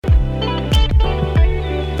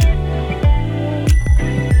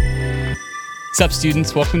Sup,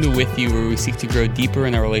 students? Welcome to With You, where we seek to grow deeper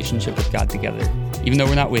in our relationship with God together. Even though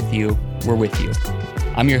we're not with you, we're with you.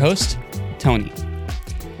 I'm your host, Tony.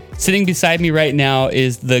 Sitting beside me right now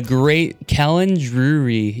is the great Kellen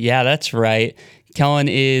Drury. Yeah, that's right. Kellen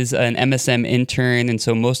is an MSM intern, and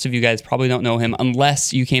so most of you guys probably don't know him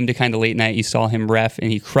unless you came to Kinda Late Night. You saw him ref,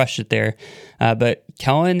 and he crushed it there. But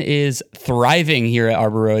Kellen is thriving here at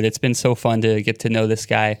Arbor Road. It's been so fun to get to know this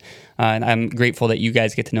guy, and I'm grateful that you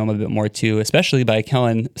guys get to know him a bit more too, especially by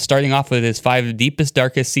Kellen starting off with his 5 deepest,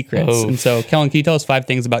 darkest secrets. Oh. And so, Kellen, can you tell us 5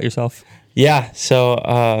 things about yourself? Yeah, so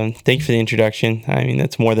thank you for the introduction. I mean,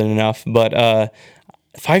 that's more than enough, but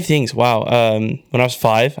 5 things. Wow. When I was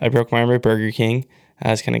 5, I broke my arm at Burger King.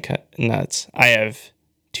 I was kind of nuts. I have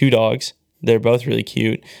 2 dogs. They're both really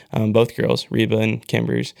cute. Both girls, Reba and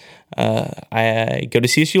Kimbers. I go to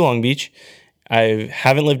CSU Long Beach. I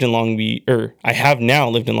haven't lived in Long Beach, or I have now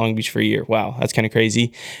lived in Long Beach for a year. Wow, that's kind of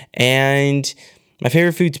crazy. And my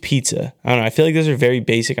favorite food's pizza. I don't know. I feel like those are very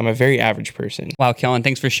basic. I'm a very average person. Wow, Kellen,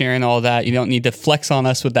 thanks for sharing all that. You don't need to flex on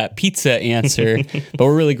us with that pizza answer, but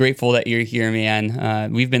we're really grateful that you're here,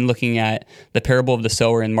 man. We've been looking at the parable of the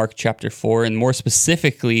sower in Mark chapter 4, and more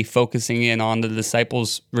specifically focusing in on the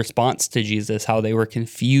disciples' response to Jesus, how they were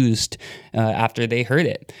confused after they heard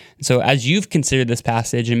it. So as you've considered this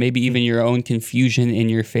passage and maybe even your own confusion in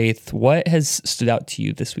your faith, what has stood out to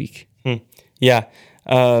you this week? Yeah.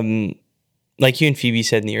 Like you and Phoebe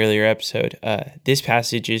said in the earlier episode, this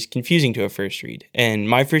passage is confusing to a first read. And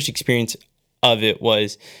my first experience of it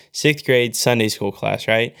was 6th grade Sunday school class,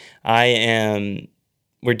 right?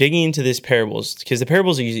 We're digging into this parables, because the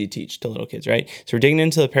parables are easy to teach to little kids, right? So we're digging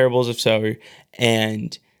into the parables of sower,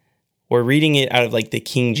 and we're reading it out of like the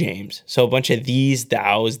King James. So a bunch of these,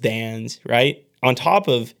 thous, thans, right? On top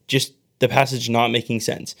of just the passage not making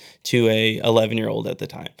sense to a 11-year-old at the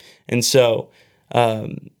time. And so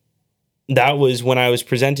that was when I was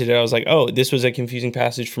presented it. I was like, oh, this was a confusing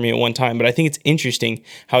passage for me at one time. But I think it's interesting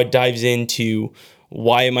how it dives into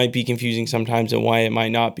why it might be confusing sometimes and why it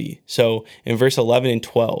might not be. So in verse 11 and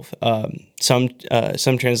 12, some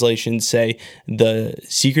translations say the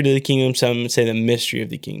secret of the kingdom, some say the mystery of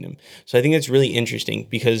the kingdom. So I think that's really interesting,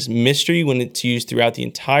 because mystery, when it's used throughout the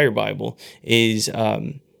entire Bible, is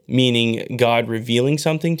meaning God revealing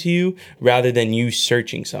something to you rather than you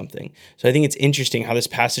searching something. So I think it's interesting how this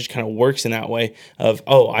passage kind of works in that way of,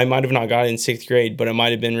 oh, I might have not got it in 6th grade, but it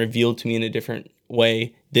might have been revealed to me in a different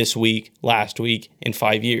way this week, last week, in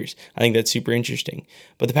 5 years. I think that's super interesting.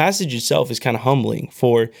 But the passage itself is kind of humbling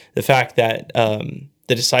for the fact that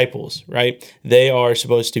the disciples, right? They are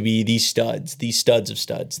supposed to be these studs of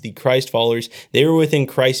studs, the Christ followers. They were within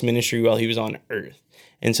Christ's ministry while he was on earth.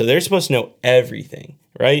 And so they're supposed to know everything,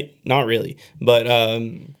 right? Not really. But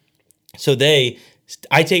so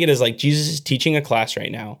I take it as like Jesus is teaching a class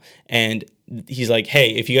right now, and he's like,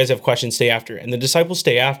 hey, if you guys have questions, stay after. And the disciples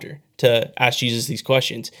stay after to ask Jesus these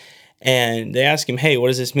questions. And they ask him, hey, what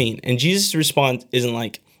does this mean? And Jesus' response isn't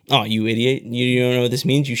like, oh, you idiot, you don't know what this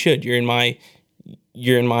means? You should. You're in my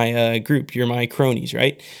group. You're my cronies,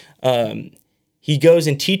 right? He goes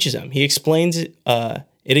and teaches them. He explains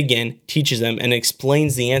it again, teaches them, and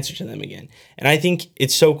explains the answer to them again. And I think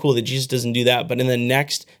it's so cool that Jesus doesn't do that. But in the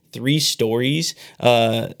next 3 stories,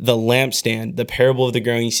 the lampstand, the parable of the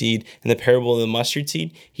growing seed, and the parable of the mustard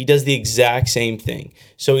seed, he does the exact same thing.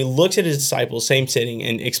 So he looks at his disciples, same sitting,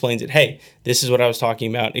 and explains it. Hey, this is what I was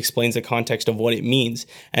talking about, explains the context of what it means.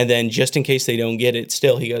 And then just in case they don't get it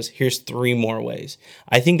still, he goes, here's 3 more ways.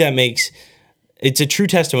 I think that it's a true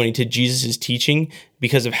testimony to Jesus' teaching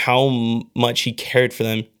because of how much he cared for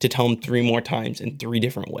them to tell them 3 more times in 3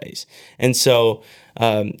 different ways. And so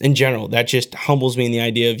in general, that just humbles me in the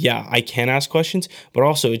idea of, yeah, I can ask questions, but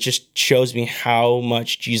also it just shows me how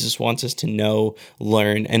much Jesus wants us to know,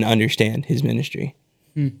 learn, and understand his ministry.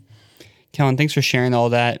 Kellen, thanks for sharing all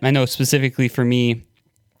that. I know specifically for me,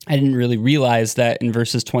 I didn't really realize that in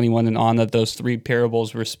verses 21 and on that those 3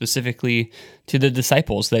 parables were specifically to the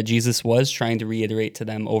disciples, that Jesus was trying to reiterate to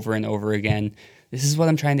them over and over again. This is what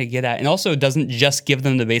I'm trying to get at. And also doesn't just give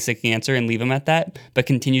them the basic answer and leave them at that, but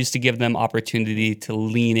continues to give them opportunity to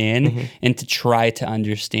lean in and to try to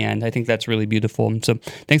understand. I think that's really beautiful. So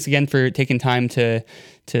thanks again for taking time to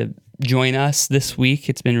join us this week.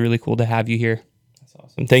 It's been really cool to have you here.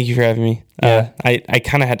 Awesome. Thank you for having me. Yeah. I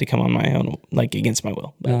kind of had to come on my own, like against my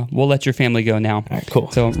will. We'll let your family go now. All right,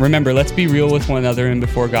 cool. So remember, let's be real with one another and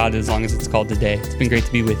before God as long as it's called today. It's been great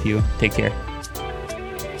to be with you. Take care.